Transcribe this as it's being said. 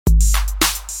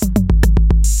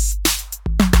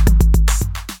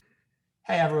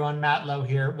everyone. Matt Lowe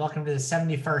here. Welcome to the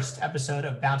 71st episode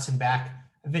of Bouncing Back,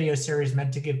 a video series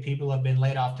meant to give people who have been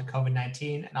laid off to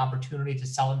COVID-19 an opportunity to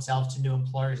sell themselves to new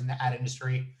employers in the ad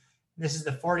industry. This is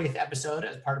the 40th episode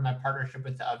as part of my partnership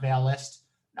with the Availist,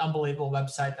 an unbelievable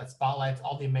website that spotlights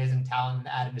all the amazing talent in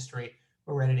the ad industry.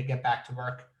 We're ready to get back to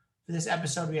work. For this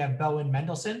episode, we have Bowen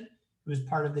Mendelsohn, who was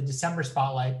part of the December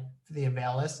spotlight for the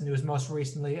Availist, and who was most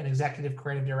recently an executive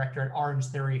creative director at Orange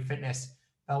Theory Fitness.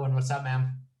 Bowen, what's up,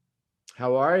 man?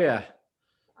 How are you?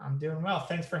 I'm doing well.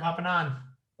 Thanks for hopping on.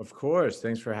 Of course.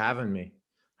 Thanks for having me.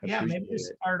 Maybe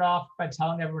just start off by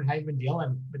telling everyone how you've been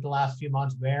dealing with the last few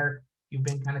months, where you've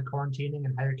been kind of quarantining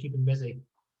and how you're keeping busy.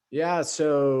 Yeah.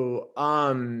 So,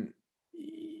 I've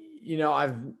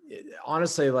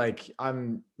honestly,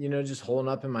 I'm just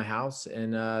holding up in my house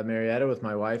in Marietta with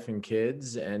my wife and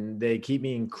kids, and they keep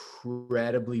me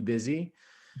incredibly busy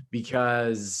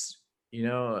because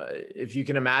if you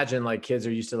can imagine, like, kids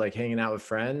are used to like hanging out with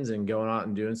friends and going out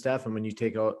and doing stuff. And when you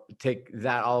take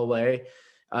that all away,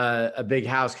 a big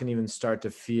house can even start to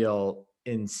feel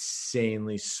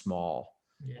insanely small.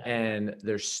 Yeah. And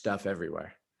there's stuff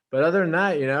everywhere. But other than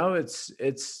that,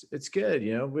 it's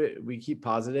good. We keep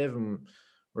positive, and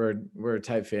we're a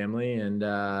tight family, and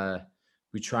we're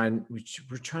trying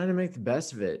to make the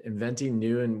best of it, inventing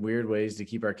new and weird ways to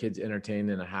keep our kids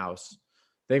entertained in a house.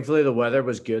 Thankfully, the weather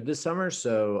was good this summer,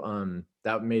 so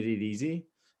that made it easy.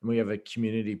 And we have a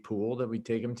community pool that we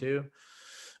take them to.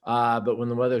 But when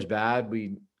the weather's bad,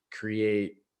 we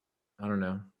create,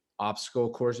 obstacle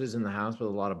courses in the house with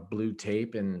a lot of blue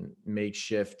tape and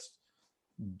makeshift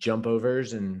jump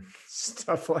overs and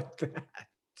stuff like that.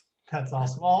 That's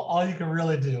awesome. All you can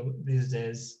really do these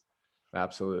days.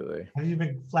 Absolutely. Have you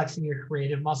been flexing your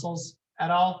creative muscles at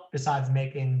all besides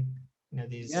making,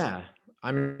 these? Yeah.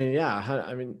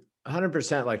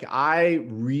 100%. Like, I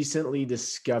recently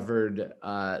discovered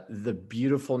the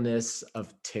beautifulness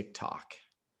of TikTok.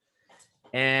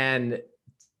 And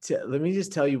let me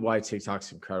just tell you why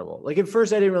TikTok's incredible. Like, at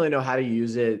first I didn't really know how to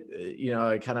use it.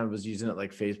 I kind of was using it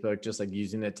like Facebook, just like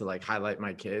using it to like highlight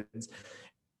my kids.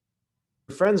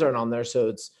 Friends aren't on there, so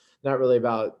it's not really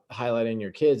about highlighting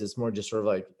your kids. It's more just sort of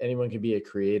like anyone can be a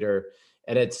creator,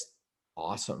 and it's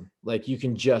awesome. Like, you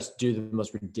can just do the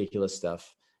most ridiculous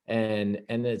stuff, and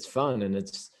it's fun, and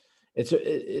it's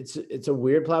a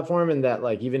weird platform in that,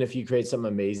 like, even if you create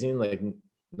something amazing, like,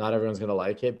 not everyone's going to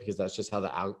like it because that's just how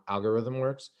the algorithm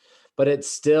works. But it's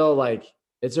still like,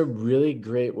 it's a really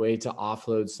great way to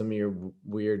offload some of your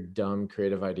weird, dumb,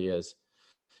 creative ideas.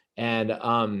 And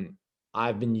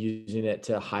I've been using it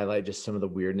to highlight just some of the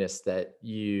weirdness that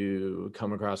you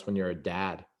come across when you're a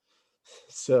dad.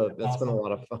 So that's awesome. Been a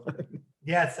lot of fun.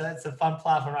 Yeah, it's a fun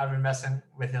platform. I've been messing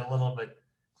with it a little bit.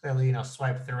 Clearly,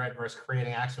 swipe through it versus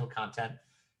creating actual content.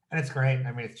 And it's great.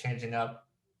 I mean, it's changing up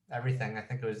everything. I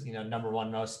think it was, number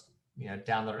one most,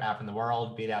 downloaded app in the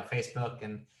world, beat out Facebook,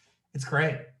 and it's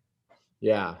great.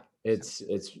 Yeah, it's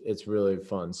really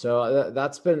fun. So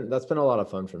that's been a lot of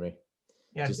fun for me.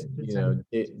 Yeah, just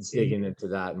digging into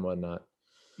that and whatnot.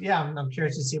 Yeah, I'm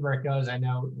curious to see where it goes. I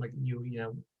know, like,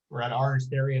 we're at Orange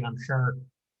Theory, and I'm sure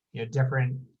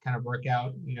different kind of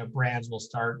workout brands will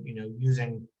start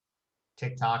using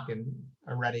TikTok, and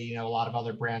already a lot of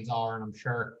other brands are, and I'm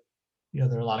sure there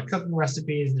are a lot of cooking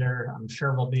recipes there. I'm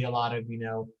sure there'll be a lot of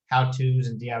how-tos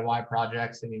and DIY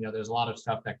projects, and there's a lot of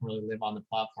stuff that can really live on the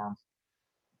platform.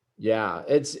 Yeah,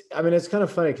 it's kind of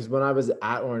funny because when I was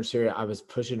at Orange Theory, I was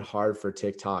pushing hard for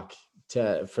TikTok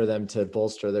for them to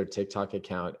bolster their TikTok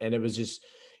account. And it was just,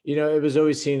 it was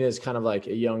always seen as kind of like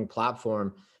a young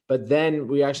platform. But then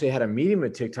we actually had a meeting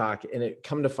with TikTok, and it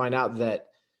come to find out that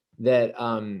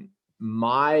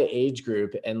my age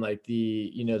group and like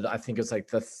I think it's like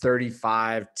the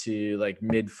 35 to like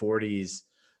mid 40s,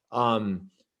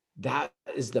 that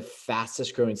is the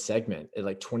fastest growing segment at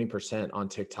like 20% on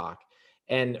TikTok.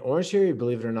 And Orange Theory,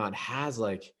 believe it or not,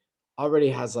 already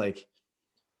has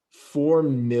 4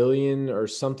 million or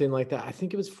something like that. I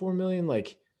think it was 4 million,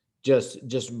 like just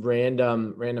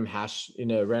random random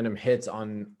hits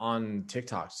on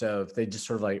TikTok. So if they just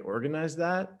sort of like organize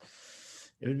that,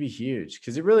 it would be huge,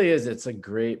 because it really is. It's a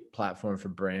great platform for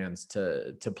brands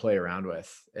to play around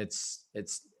with. It's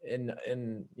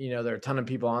there are a ton of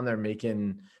people on there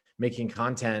making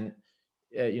content,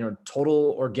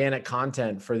 total organic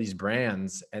content for these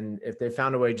brands. And if they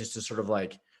found a way just to sort of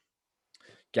like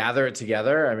gather it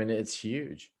together, I mean, it's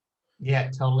huge. Yeah,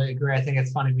 totally agree. I think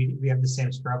it's funny. We have the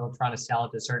same struggle trying to sell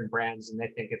it to certain brands, and they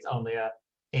think it's only a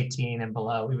 18 and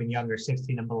below, even younger,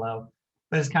 16 and below.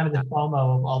 But it's kind of the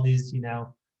FOMO of all these,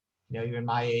 even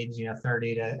my age,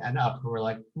 30 and up, who are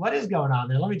like, what is going on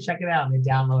there? Let me check it out. And they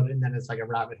download it, and then it's like a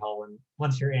rabbit hole. And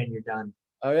once you're in, you're done.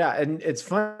 Oh yeah, and it's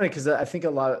funny because I think a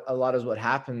lot is what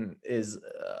happened is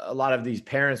a lot of these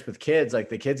parents with kids, like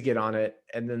the kids get on it,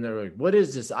 and then they're like, "What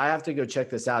is this? I have to go check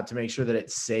this out to make sure that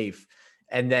it's safe,"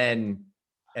 and then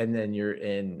you're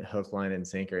in hook, line, and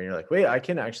sinker, and you're like, "Wait, I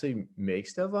can actually make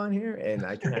stuff on here, and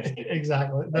I can actually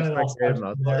Exactly. Then flex it my all creative starts from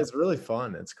muscle." there. It's really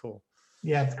fun. It's cool.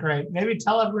 Yeah, it's great. Maybe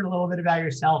tell everyone a little bit about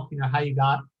yourself, how you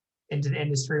got into the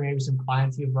industry, maybe some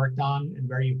clients you've worked on and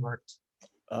where you've worked.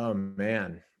 Oh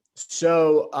man.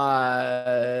 So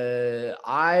I,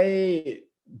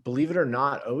 believe it or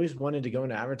not, always wanted to go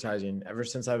into advertising ever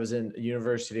since I was in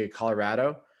University of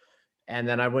Colorado. And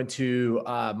then I went to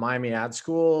Miami Ad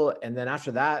School, and then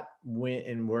after that went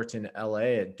and worked in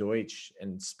LA at Deutsch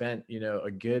and spent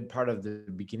a good part of the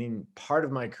beginning part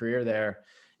of my career there,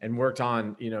 and worked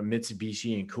on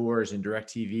Mitsubishi and Coors and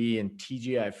DirecTV and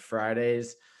TGI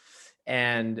Fridays,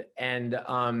 and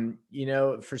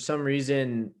for some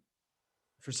reason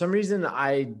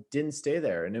I didn't stay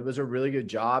there, and it was a really good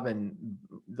job. And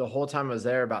the whole time I was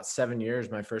there, about 7 years,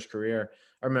 my first career,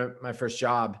 or my first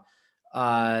job,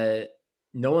 uh,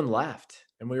 no one left,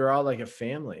 and we were all like a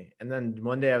family. And then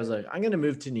one day I was like, I'm going to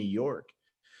move to New York.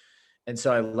 And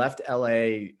so I left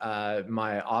LA,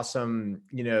 my awesome,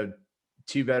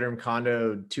 2-bedroom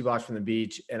condo, 2 blocks from the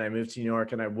beach. And I moved to New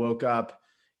York, and I woke up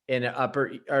in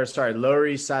an Lower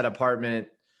East Side apartment.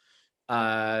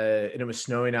 And it was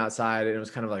snowing outside, and it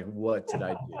was kind of like, what did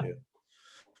I do?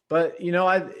 But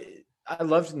I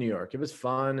loved New York. It was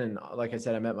fun, and like I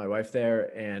said, I met my wife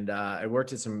there, and I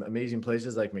worked at some amazing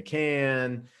places like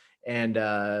McCann and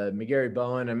McGarry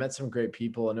Bowen. I met some great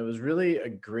people, and it was really a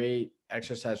great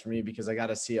exercise for me because I got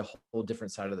to see a whole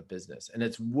different side of the business, and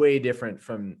it's way different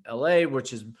from LA,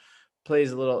 which is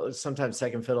plays a little sometimes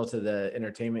second fiddle to the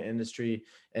entertainment industry.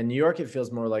 And New York, it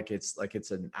feels more like it's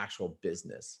an actual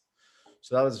business.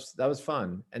 So that was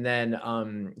fun. And then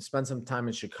spent some time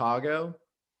in Chicago,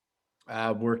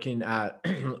 working at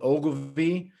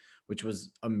Ogilvy, which was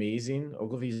amazing.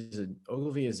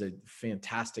 Ogilvy is a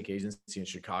fantastic agency in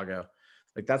Chicago.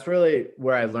 Like that's really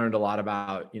where I learned a lot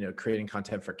about creating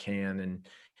content for Cannes,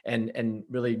 and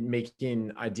really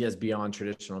making ideas beyond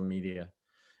traditional media.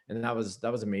 And that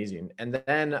was amazing. And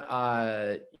then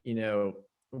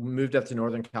moved up to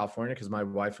Northern California because my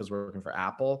wife was working for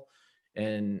Apple,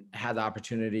 and had the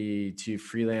opportunity to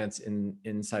freelance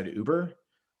inside Uber,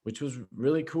 which was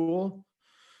really cool.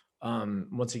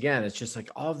 Once again, it's just like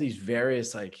all of these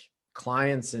various like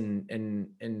clients, and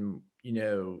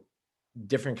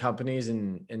different companies,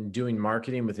 and doing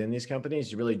marketing within these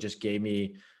companies. It really just gave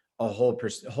me a whole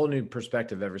new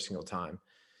perspective every single time.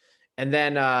 And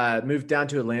then moved down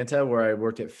to Atlanta, where I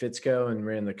worked at Fitzco and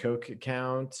ran the Coke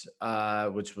account,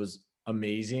 which was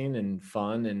amazing and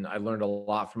fun. And I learned a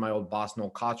lot from my old boss, Noel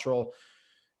Cottrell.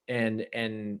 And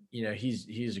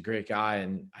he's a great guy,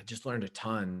 and I just learned a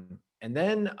ton. And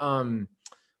then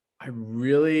I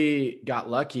really got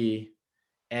lucky,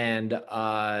 and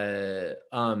got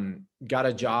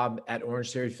a job at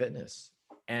Orange Theory Fitness.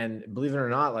 And believe it or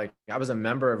not, like I was a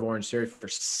member of Orange Theory for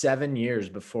 7 years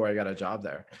before I got a job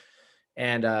there.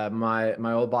 And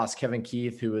my old boss, Kevin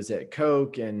Keith, who was at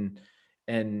Coke, and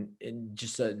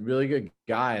just a really good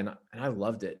guy, and I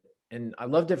loved it. And I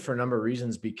loved it for a number of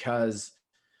reasons, because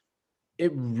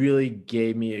it really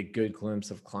gave me a good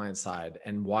glimpse of client side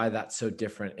and why that's so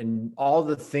different, and all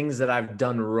the things that I've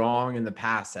done wrong in the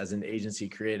past as an agency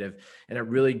creative. And it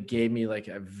really gave me like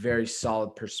a very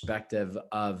solid perspective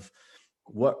of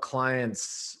what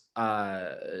clients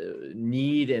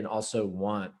need and also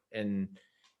want. And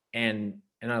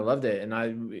I loved it. And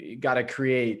I got to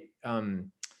create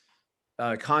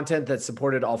content that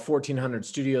supported all 1,400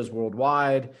 studios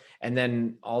worldwide. And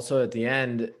then also at the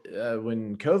end,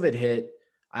 when COVID hit,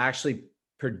 I actually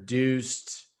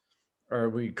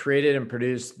we created and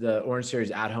produced the Orange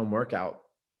Series at-home workout.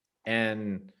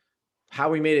 And how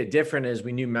we made it different is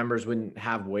we knew members wouldn't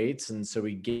have weights, and so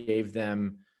we gave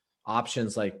them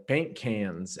options like paint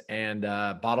cans and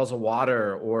bottles of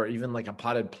water, or even like a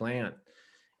potted plant.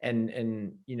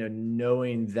 And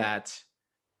knowing that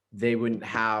they wouldn't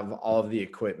have all of the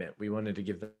equipment, we wanted to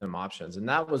give them options. And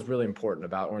that was really important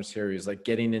about Orange Series, like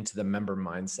getting into the member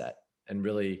mindset and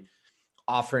really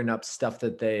offering up stuff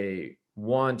that they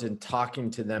want, and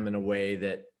talking to them in a way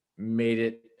that made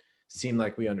it seem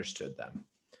like we understood them.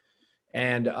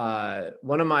 And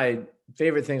one of my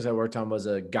favorite things I worked on was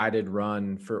a guided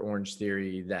run for Orange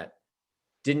Theory that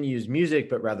didn't use music,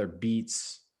 but rather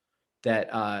beats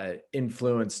that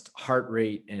influenced heart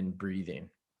rate and breathing.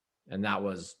 And that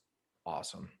was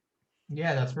awesome.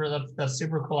 Yeah, that's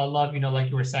super cool. I love, like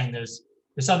you were saying, there's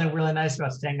something really nice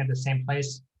about staying at the same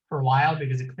place for a while,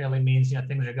 because it clearly means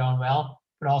things are going well.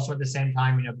 but also at the same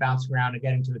time, bouncing around and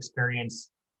getting to experience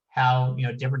how,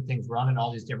 different things run and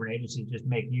all these different agencies just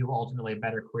make you ultimately a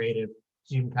better creative.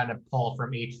 So you can kind of pull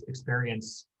from each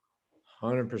experience.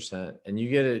 100%. And you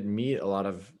get to meet a lot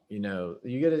of, you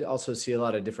get to also see a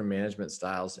lot of different management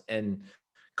styles and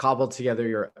cobble together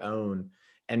your own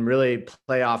and really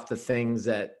play off the things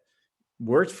that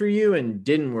worked for you and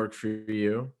didn't work for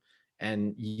you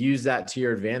and use that to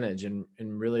your advantage and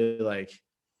really like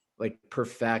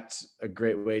perfect a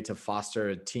great way to foster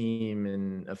a team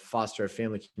and foster a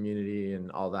family community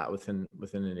and all that within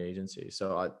an agency.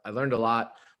 So I learned a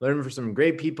lot, learned from some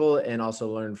great people and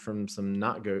also learned from some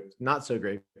not so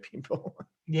great people.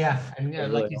 Yeah. And Really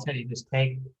like you said, you just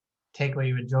take what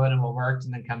you enjoyed and what worked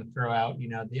and then kind of throw out,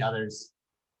 the others.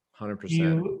 Do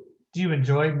 100%. you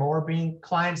enjoy more being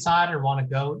client side or want to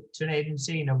go to an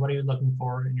agency? What are you looking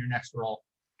for in your next role?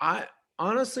 I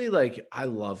honestly like I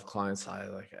love client side.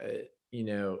 Like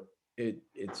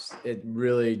it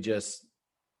really just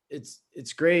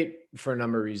it's great for a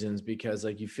number of reasons because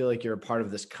like you feel like you're a part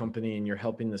of this company and you're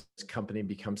helping this company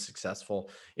become successful.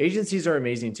 Agencies are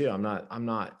amazing too. I'm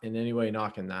not in any way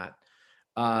knocking that.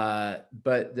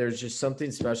 But there's just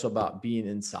something special about being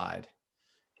inside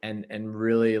and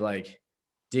really like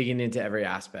digging into every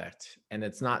aspect. And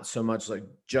it's not so much like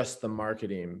just the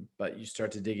marketing, but you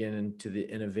start to dig into the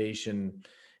innovation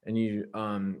and you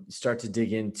start to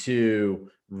dig into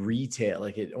retail.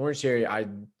 Like at Orange Theory, I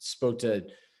spoke to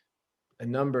a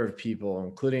number of people,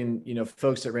 including,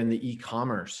 folks that ran the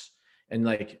e-commerce and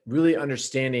like really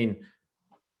understanding,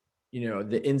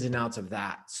 the ins and outs of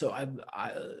that. So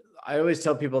I always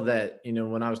tell people that,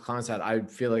 when I was client side, I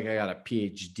feel like I got a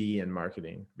PhD in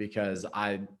marketing because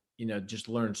I, just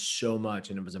learned so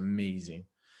much and it was amazing.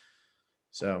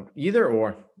 So either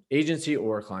or, agency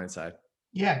or client side.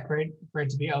 Yeah, great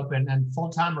to be open. And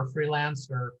full-time or freelance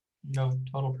or no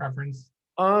total preference?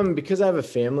 Because I have a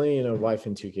family, wife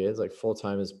and 2 kids, like full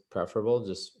time is preferable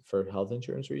just for health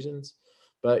insurance reasons.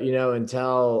 But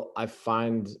until I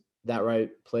find that right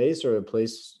place or a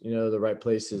place, the right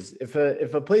place is if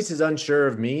a place is unsure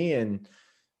of me and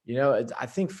I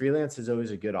think freelance is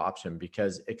always a good option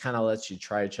because it kind of lets you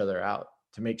try each other out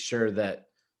to make sure that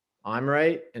I'm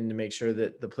right and to make sure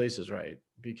that the place is right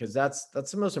because that's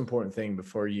the most important thing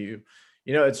before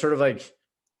it's sort of like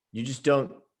you just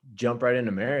don't jump right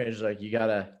into marriage. Like you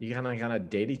gotta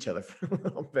date each other for a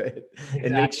little bit and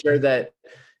Exactly.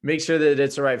 make sure that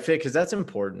it's the right fit because that's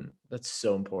important. That's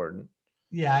so important.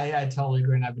 Yeah, I totally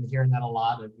agree. And I've been hearing that a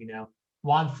lot of,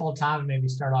 want full-time and maybe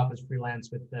start off as freelance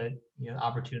with the,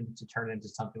 opportunity to turn it into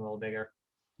something a little bigger.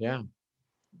 Yeah.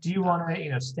 Do you want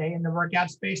to, stay in the workout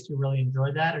space? Do you really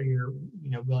enjoy that or you're,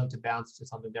 willing to bounce to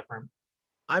something different?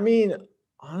 I mean,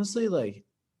 honestly, like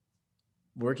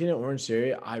working at Orange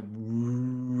Theory, I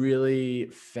really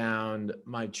found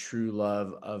my true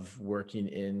love of working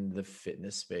in the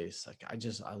fitness space. Like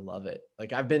I love it.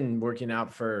 Like I've been working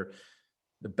out for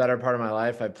the better part of my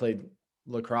life. I played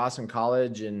lacrosse in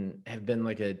college and have been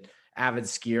like a avid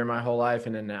skier my whole life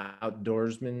and an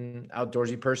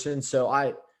outdoorsy person. So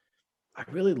I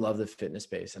really love the fitness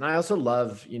space. And I also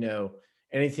love,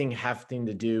 anything having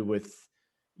to do with,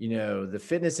 the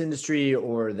fitness industry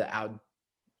or the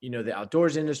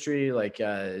outdoors industry, like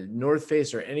North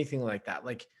Face or anything like that.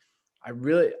 Like I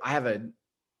have a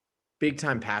big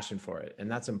time passion for it. And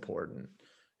that's important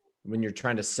when you're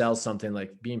trying to sell something,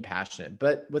 like being passionate.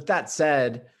 But with that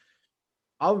said,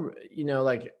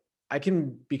 like I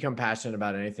can become passionate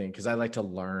about anything because I like to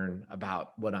learn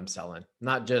about what I'm selling,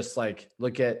 not just like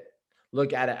look at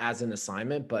it as an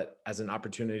assignment, but as an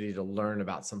opportunity to learn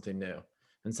about something new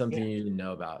and something Yeah. you didn't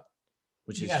know about,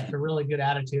 which is Yeah, it's huge. a really good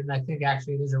attitude. And I think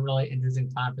actually it is a really interesting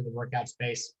time for the workout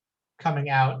space coming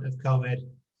out of COVID.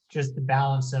 Just the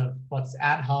balance of what's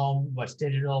at home, what's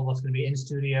digital, what's going to be in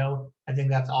studio. I think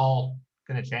that's all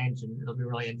going to change. And it'll be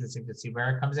really interesting to see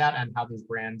where it comes out and how these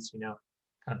brands, kind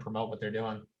of promote what they're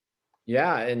doing.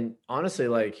 Yeah, and honestly,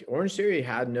 like Orange Theory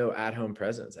had no at-home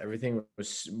presence. Everything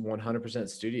was 100%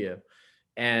 studio.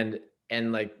 And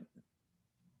like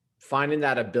finding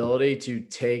that ability to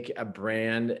take a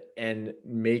brand and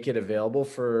make it available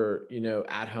for,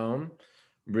 at home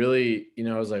really,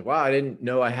 I was like, wow, I didn't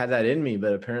know I had that in me,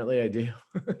 but apparently I do.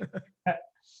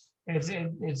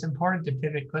 It's important to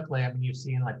pivot quickly. I mean, you've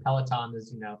seen like Peloton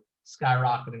is,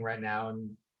 skyrocketing right now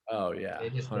and Oh yeah, they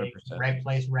just made 100%. right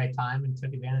place, right time and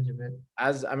took advantage of it.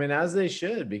 As they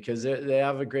should, because they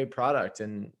have a great product.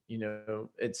 And,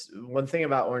 it's one thing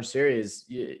about Orange Theory is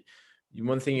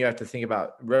one thing you have to think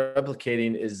about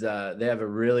replicating is they have a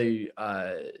really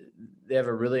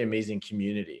amazing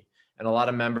community and a lot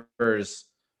of members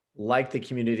like the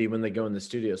community when they go in the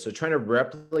studio. So trying to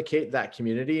replicate that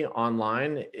community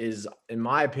online is, in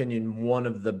my opinion, one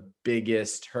of the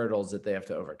biggest hurdles that they have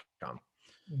to overcome,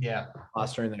 Yeah.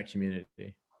 fostering that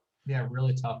community. Yeah,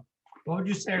 really tough. What would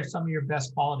you say are some of your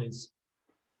best qualities?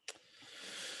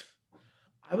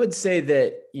 I would say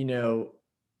that,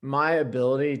 my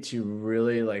ability to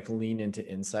really like lean into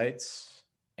insights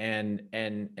and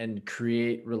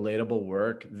create relatable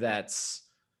work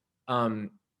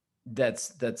um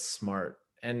that's smart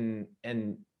and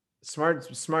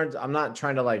smart. I'm not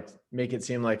trying to like make it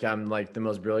seem like I'm like the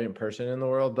most brilliant person in the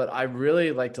world, but I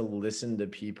really like to listen to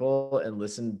people and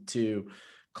listen to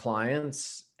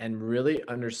clients and really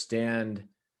understand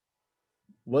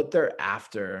what they're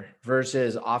after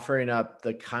versus offering up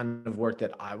the kind of work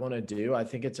that I want to do. I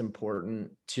think it's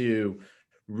important to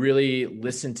really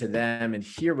listen to them and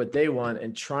hear what they want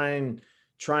and try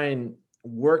and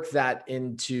work that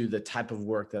into the type of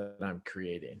work that I'm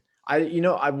creating.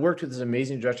 I've worked with this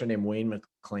amazing director named Wayne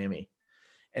McClammy.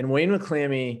 And Wayne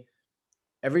McClammy,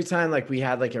 every time like we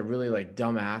had like a really like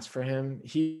dumb ask for him,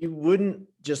 he wouldn't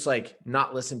just like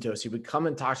not listen to us. He would come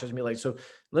and talk to us and be like, so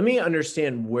let me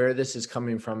understand where this is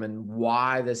coming from and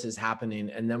why this is happening,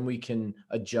 and then we can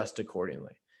adjust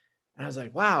accordingly. And I was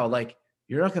like, wow, like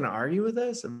you're not going to argue with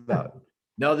us about,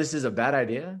 no, this is a bad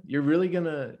idea. You're really going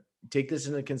to take this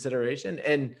into consideration.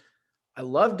 And I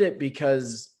loved it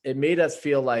because it made us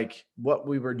feel like what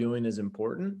we were doing is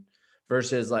important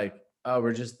versus like, oh,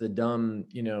 we're just the dumb,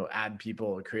 ad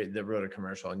people create that wrote a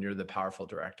commercial and you're the powerful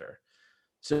director.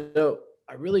 So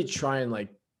I really try and like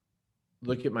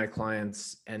look at my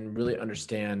clients and really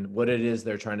understand what it is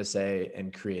they're trying to say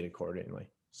and create accordingly.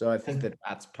 So I think that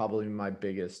that's probably my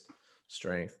biggest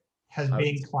strength. Has I would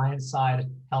being client side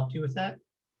helped you with that?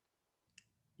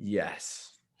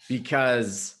 Yes,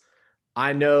 because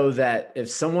I know that if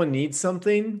someone needs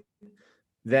something,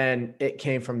 then it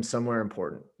came from somewhere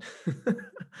important.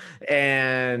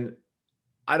 And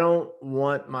I don't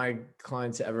want my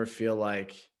clients to ever feel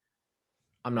like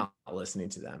I'm not listening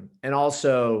to them. And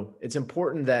also, it's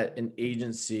important that an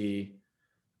agency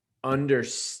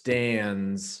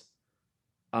understands,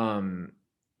 um,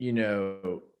 you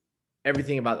know,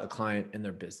 everything about the client and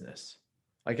their business.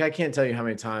 Like I can't tell you how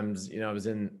many times, I was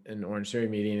in an Orange Theory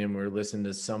meeting and we are listening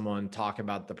to someone talk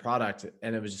about the product,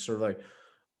 and it was just sort of like,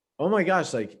 oh my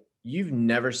gosh, like you've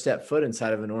never stepped foot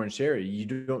inside of an Orange Theory. You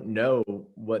don't know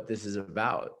what this is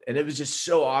about. And it was just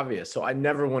so obvious. So I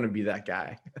never want to be that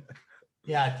guy.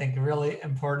 Yeah, I think really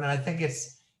important. And I think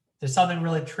there's something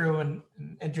really true and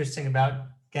interesting about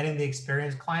getting the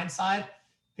experienced client side,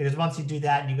 because once you do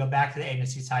that and you go back to the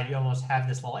agency side, you almost have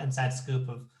this little inside scoop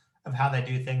of how they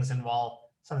do things. And while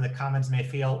some of the comments may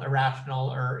feel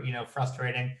irrational or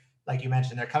frustrating, like you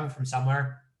mentioned, they're coming from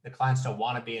somewhere. The clients don't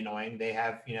want to be annoying. They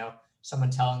have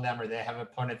someone telling them, or they have a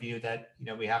point of view that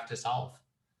we have to solve.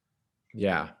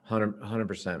 Yeah,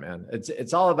 100%, man.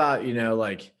 It's all about,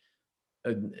 like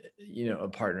a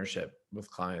partnership with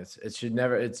clients. It should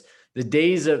never, it's the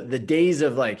days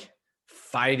of like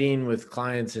fighting with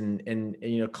clients and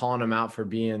calling them out for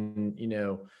being,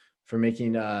 for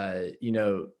making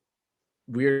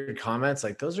weird comments,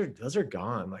 like those are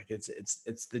gone. Like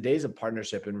it's the days of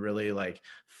partnership and really like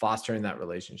fostering that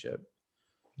relationship.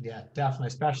 Yeah, definitely.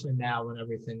 Especially now when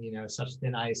everything, is such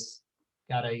thin ice.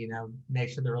 Gotta, make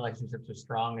sure the relationships are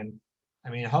strong. And I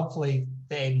mean, hopefully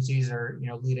the agencies are,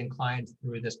 leading clients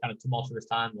through this kind of tumultuous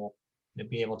time. We'll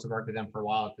be able to work with them for a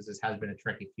while, because this has been a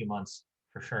tricky few months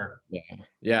for sure. Yeah.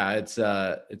 Yeah.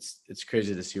 It's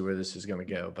crazy to see where this is going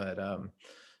to go, but,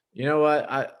 you know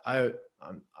what? I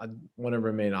want to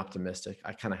remain optimistic.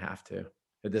 I kind of have to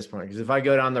at this point, because if I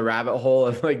go down the rabbit hole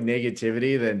of like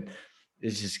negativity, then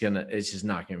it's just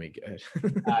not gonna be good.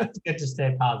 It's good to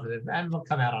stay positive and we'll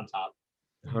come out on top.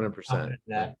 I'm 100%. confident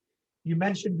in that. You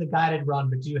mentioned the guided run,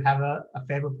 but do you have a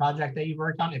favorite project that you've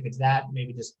worked on? If it's that,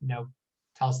 maybe just,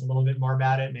 tell us a little bit more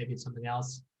about it. Maybe it's something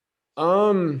else.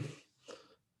 Um,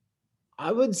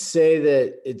 I would say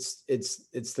that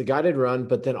it's the guided run,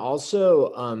 but then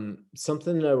also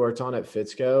something that I worked on at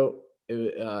Fitzco.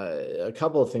 A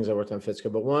couple of things I worked on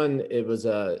Fitzco, but one, it was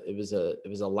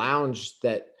a lounge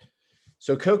that,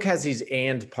 so Coke has these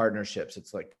and partnerships.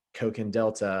 It's like Coke and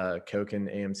Delta, Coke and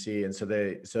AMC, and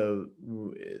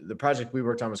the project we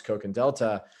worked on was Coke and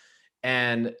Delta,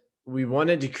 and we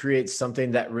wanted to create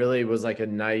something that really was like a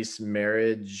nice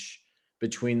marriage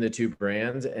between the two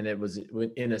brands, and it was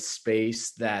in a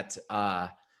space that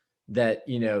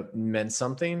meant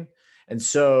something. And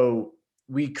so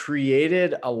we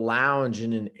created a lounge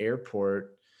in an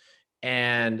airport,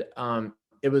 and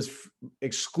it was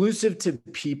exclusive to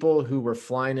people who were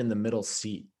flying in the middle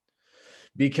seat,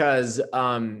 because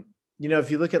you know,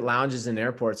 if you look at lounges in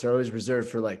airports, they're always reserved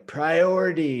for like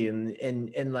priority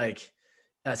and like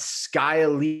a sky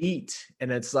elite.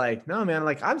 And it's like, no, man,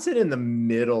 like I'm sitting in the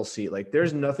middle seat. Like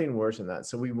there's nothing worse than that.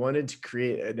 So we wanted to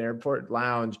create an airport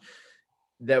lounge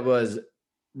that was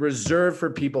reserved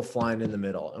for people flying in the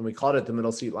middle. And we called it the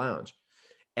middle seat lounge.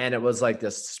 And it was like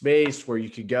this space where you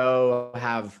could go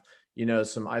have, you know,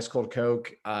 some ice cold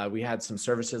Coke. We had some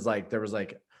services, like there was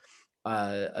like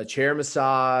a chair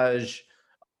massage.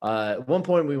 At one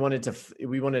point we wanted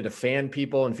to fan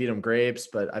people and feed them grapes,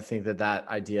 but I think that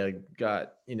idea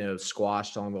got, you know,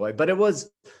 squashed along the way. But it was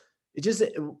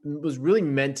really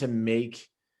meant to make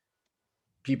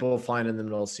people flying in the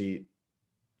middle seat,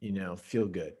 you know, feel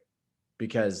good,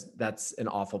 because that's an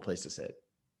awful place to sit.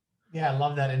 Yeah, I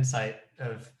love that insight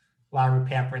of, why we're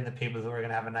pampering the people who are going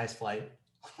to have a nice flight.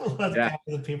 Let's Yeah,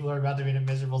 pamper the people who are about to be in a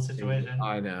miserable situation.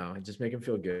 I know. Just make them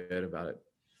feel good about it.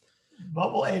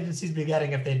 What will agencies be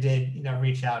getting if they did,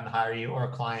 reach out and hire you, or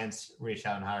clients reach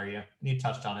out and hire you? You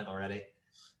touched on it already.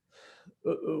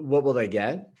 What will they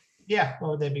get? Yeah,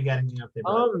 what would they be getting? If they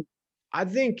I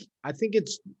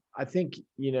think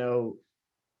you know,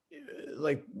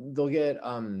 like they'll get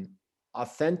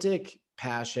authentic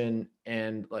passion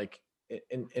and like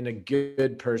in a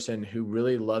good person who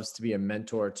really loves to be a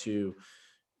mentor to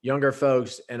younger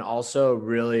folks, and also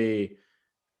really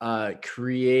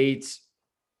create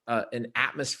an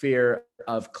atmosphere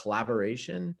of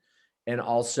collaboration, and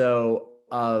also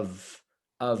of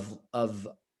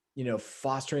you know,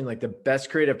 fostering like the best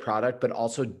creative product, but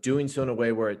also doing so in a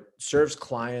way where it serves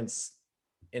clients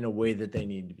in a way that they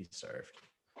need to be served.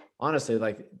 Honestly,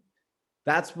 like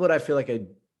that's what I feel like I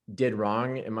did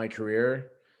wrong in my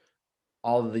career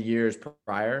all of the years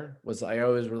prior. Was I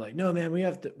always were like, no man, we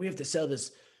have to sell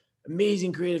this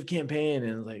amazing creative campaign,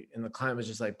 and the client was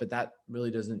just like, but that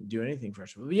really doesn't do anything for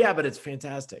us. Yeah, but it's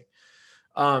fantastic.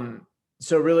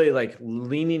 So really like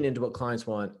leaning into what clients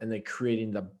want and then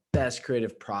creating the best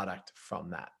creative product from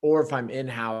that. Or if I'm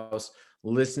in-house,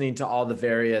 listening to all the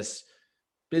various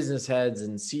business heads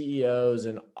and CEOs,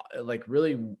 and like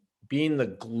really being the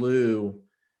glue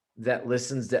that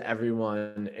listens to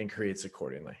everyone and creates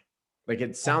accordingly. Like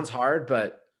it sounds hard,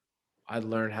 but I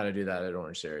learned how to do that at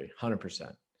Orange Theory,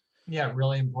 100%. Yeah,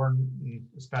 really important,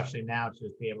 especially now, to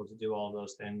just be able to do all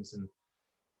those things and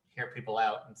hear people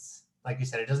out. It's like you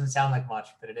said, it doesn't sound like much,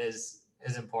 but it is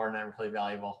important and really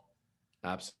valuable.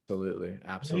 Absolutely.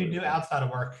 What do you do Absolutely. outside of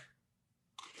work?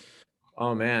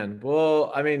 Oh man.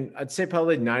 Well, I mean, I'd say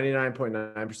probably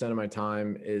 99.9% of my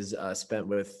time is spent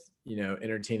with, you know,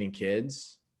 entertaining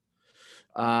kids.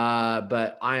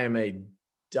 But I am a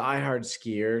diehard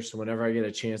skier. So whenever I get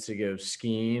a chance to go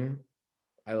skiing,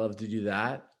 I love to do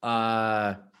that.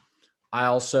 I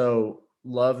also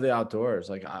love the outdoors.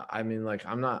 Like, I mean, like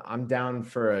I'm down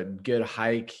for a good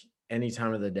hike any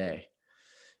time of the day.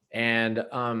 And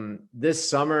this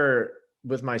summer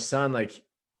with my son, like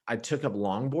I took up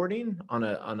longboarding on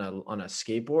a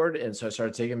skateboard. And so I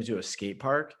started taking him to a skate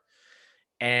park.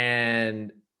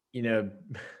 And, you know,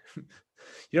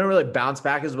 you don't really bounce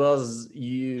back as well as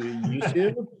you used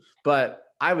to, but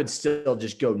I would still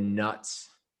just go nuts.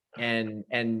 And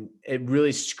it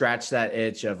really scratched that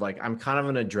itch of like, I'm kind of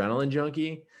an adrenaline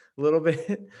junkie a little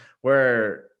bit,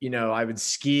 where, you know, I would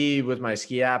ski with my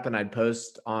ski app and I'd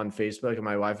post on Facebook, and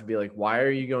my wife would be like, why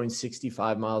are you going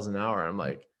 65 miles an hour? I'm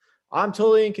like, I'm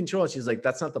totally in control. And she's like,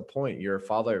 that's not the point. You're a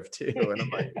father of two. And I'm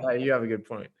like, yeah, you have a good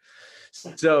point.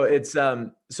 So it's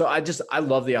so I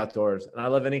love the outdoors, and I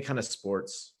love any kind of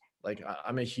sports. Like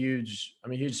I'm a huge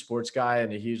sports guy,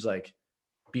 and a huge like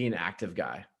being active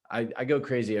guy. I go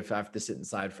crazy if I have to sit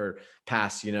inside for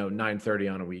past, you know,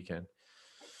 9:30 on a weekend.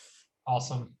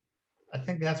 Awesome. I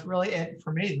think that's really it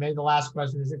for me. Maybe the last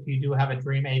question is, if you do have a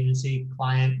dream agency,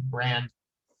 client, brand,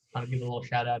 I want to give a little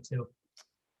shout out to.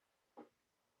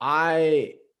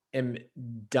 I am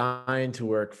dying to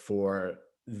work for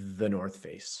the North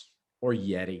Face or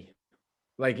Yeti.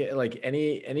 Like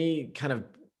any kind of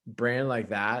brand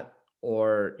like that.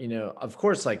 Or, you know, of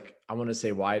course, like I want to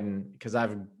say Wyden, because I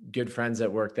have good friends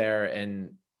that work there,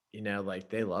 and, you know, like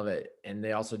they love it, and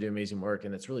they also do amazing work,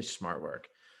 and it's really smart work.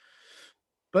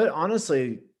 But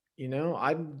honestly, you know,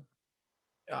 I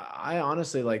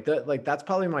honestly like that. Like that's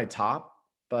probably my top.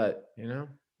 But, you know,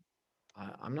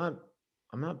 I'm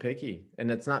not picky,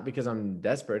 and it's not because I'm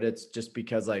desperate. It's just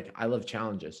because like I love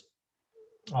challenges.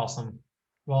 Awesome.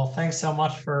 Well, thanks so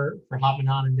much for hopping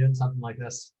on and doing something like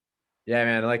this. Yeah,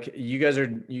 man. Like you guys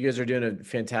are doing a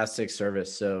fantastic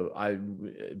service. So I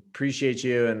appreciate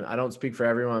you. And I don't speak for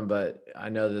everyone, but I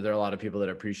know that there are a lot of people that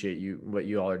appreciate you, what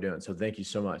you all are doing. So thank you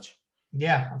so much.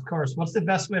 Yeah, of course. What's the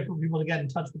best way for people to get in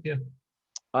touch with you?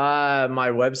 My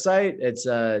website, it's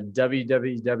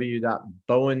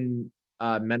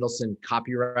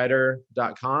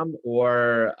www.bowenmendelssoncopywriter.com,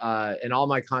 or and all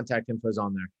my contact info is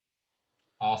on there.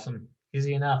 Awesome.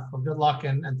 Easy enough. Well, good luck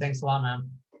and thanks a lot, man.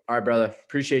 All right, brother.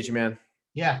 Appreciate you, man.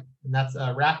 Yeah, and that's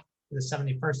a wrap for the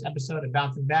 71st episode of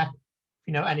Bouncing Back. If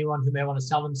you know anyone who may want to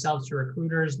sell themselves to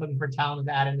recruiters looking for talent in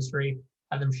the ad industry,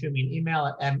 have them shoot me an email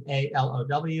at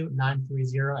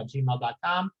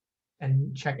malow930@gmail.com,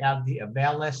 and check out the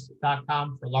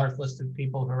availlist.com for a large list of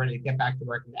people who are ready to get back to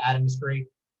work in the ad industry.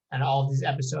 And all of these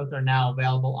episodes are now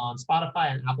available on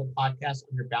Spotify and Apple Podcasts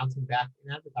under Bouncing Back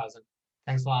in Advertising.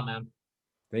 Thanks a lot, man.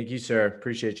 Thank you, sir.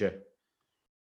 Appreciate you.